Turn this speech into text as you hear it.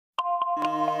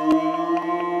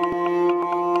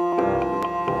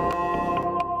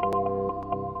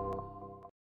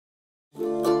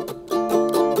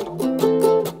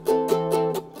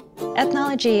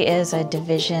Ethnology is a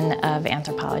division of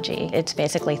anthropology. It's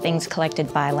basically things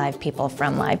collected by live people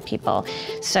from live people.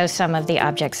 So some of the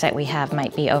objects that we have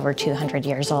might be over 200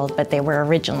 years old, but they were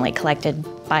originally collected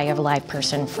by a live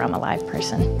person from a live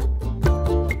person.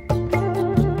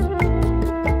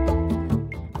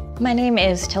 My name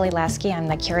is Tilly Laskey. I'm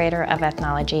the Curator of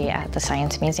Ethnology at the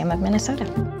Science Museum of Minnesota.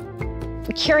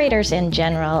 Curators in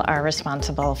general are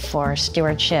responsible for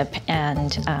stewardship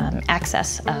and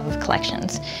access of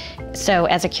collections. So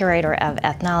as a curator of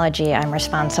ethnology, I'm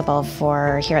responsible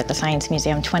for, here at the Science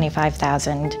Museum,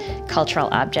 25,000 cultural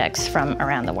objects from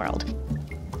around the world.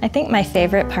 I think my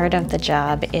favorite part of the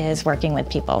job is working with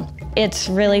people. It's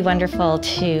really wonderful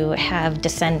to have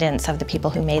descendants of the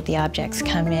people who made the objects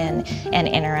come in and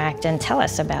interact and tell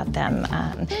us about them.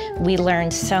 We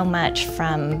learned so much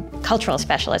from cultural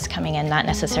specialists coming in, not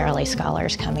necessarily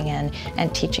scholars coming in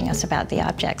and teaching us about the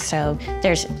objects. So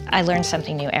I learn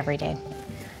something new every day.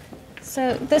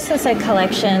 So this is a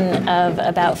collection of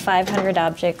about 500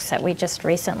 objects that we just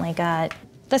recently got.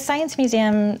 The Science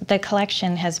Museum, the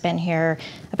collection has been here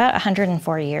about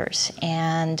 104 years,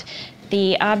 and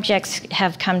the objects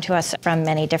have come to us from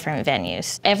many different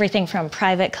venues. Everything from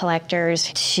private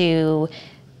collectors to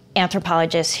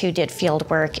anthropologists who did field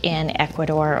work in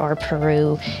Ecuador or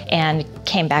Peru and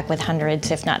came back with hundreds,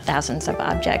 if not thousands, of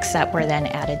objects that were then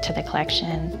added to the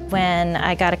collection. When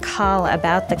I got a call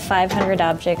about the 500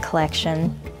 object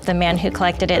collection, the man who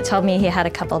collected it told me he had a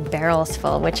couple barrels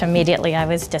full, which immediately I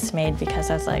was dismayed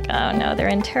because I was like, oh no, they're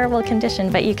in terrible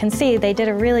condition. But you can see they did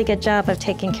a really good job of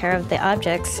taking care of the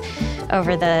objects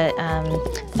over the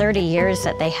 30 years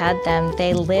that they had them.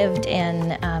 They lived in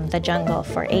the jungle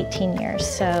for 18 years.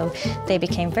 So they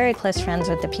became very close friends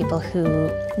with the people who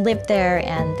lived there,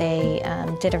 and they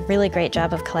did a really great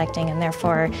job of collecting, and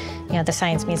therefore, you know, the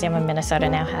Science Museum of Minnesota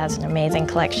now has an amazing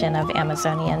collection of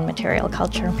Amazonian material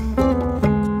culture.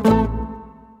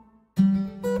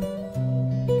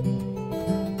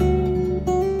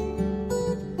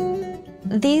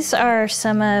 These are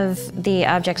some of the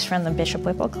objects from the Bishop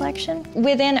Whipple collection.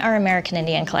 Within our American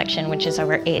Indian collection, which is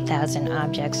over 8,000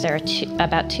 objects, there are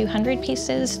about 200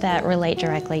 pieces that relate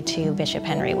directly to Bishop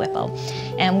Henry Whipple.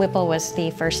 And Whipple was the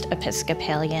first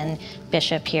Episcopalian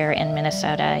bishop here in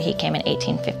Minnesota. He came in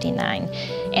 1859.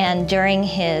 And during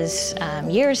his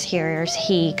years here,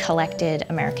 he collected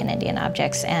American Indian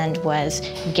objects and was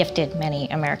gifted many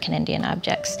American Indian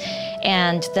objects.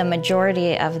 And the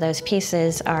majority of those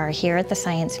pieces are here at the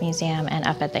Science Museum and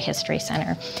up at the History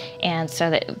Center. And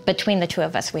so that between the two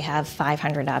of us, we have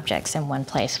 500 objects in one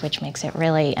place, which makes it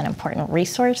really an important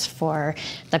resource for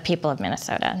the people of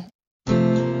Minnesota.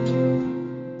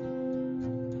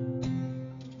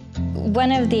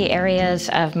 One of the areas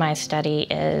of my study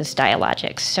is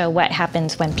dialogics, so what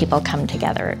happens when people come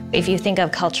together. If you think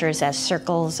of cultures as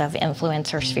circles of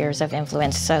influence or spheres of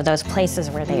influence, so those places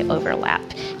where they overlap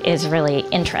is really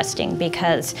interesting,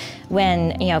 because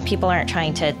when people aren't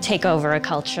trying to take over a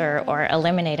culture or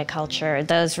eliminate a culture,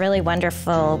 those really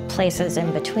wonderful places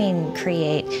in between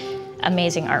create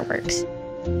amazing artworks.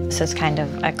 This is kind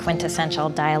of a quintessential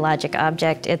dialogic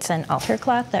object. It's an altar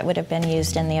cloth that would have been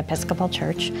used in the Episcopal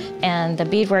Church. And the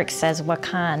beadwork says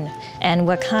Wakan. And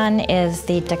Wakan is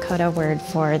the Dakota word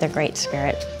for the Great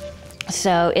Spirit.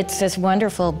 So it's this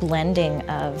wonderful blending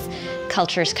of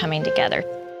cultures coming together.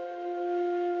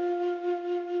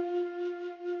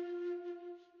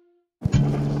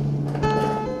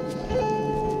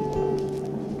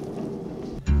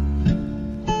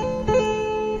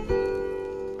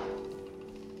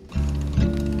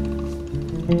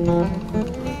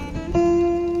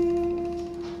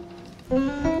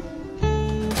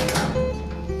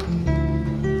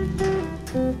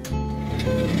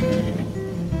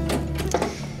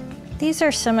 These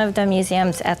are some of the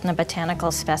museum's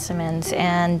ethnobotanical specimens,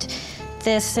 and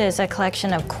this is a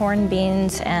collection of corn,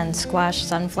 beans, and squash,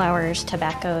 sunflowers,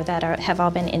 tobacco that have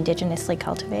all been indigenously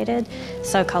cultivated,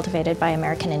 so cultivated by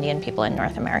American Indian people in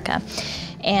North America.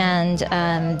 And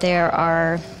there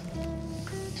are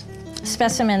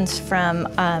specimens from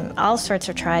all sorts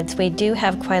of tribes. We do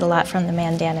have quite a lot from the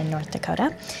Mandan in North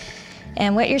Dakota.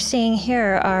 And what you're seeing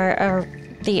here are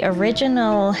the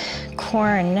original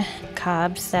corn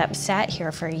cobs that sat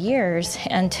here for years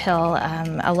until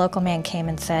a local man came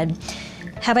and said,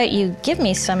 how about you give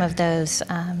me some of those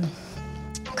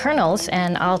kernels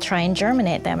and I'll try and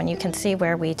germinate them. And you can see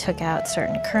where we took out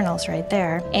certain kernels right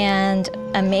there. And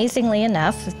amazingly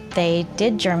enough, they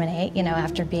did germinate,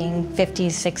 after being 50,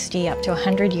 60, up to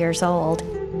 100 years old.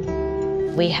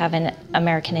 We have an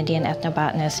American Indian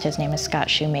ethnobotanist, his name is Scott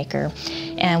Shoemaker,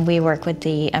 and we work with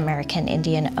the American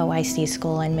Indian OIC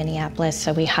school in Minneapolis,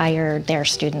 so we hire their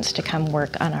students to come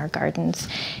work on our gardens.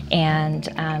 And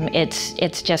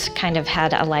it's just kind of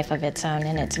had a life of its own,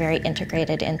 and it's very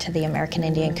integrated into the American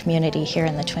Indian community here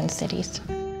in the Twin Cities.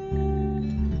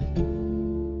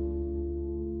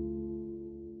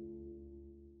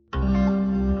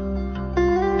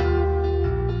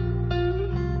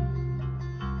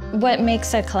 What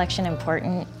makes a collection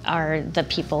important are the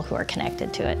people who are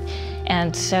connected to it.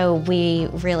 And so we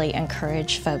really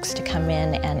encourage folks to come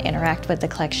in and interact with the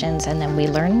collections, and then we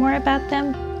learn more about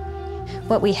them.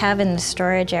 What we have in the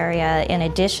storage area, in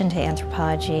addition to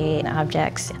anthropology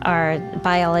objects, are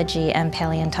biology and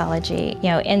paleontology. You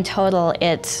know, in total,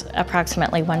 it's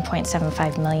approximately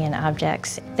 1.75 million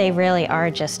objects. They really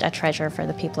are just a treasure for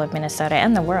the people of Minnesota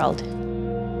and the world.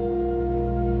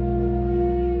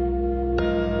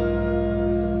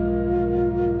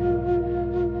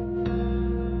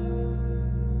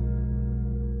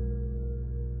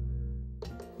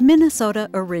 Minnesota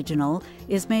Original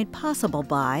is made possible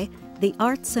by the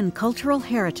Arts and Cultural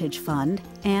Heritage Fund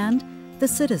and the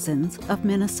citizens of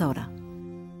Minnesota.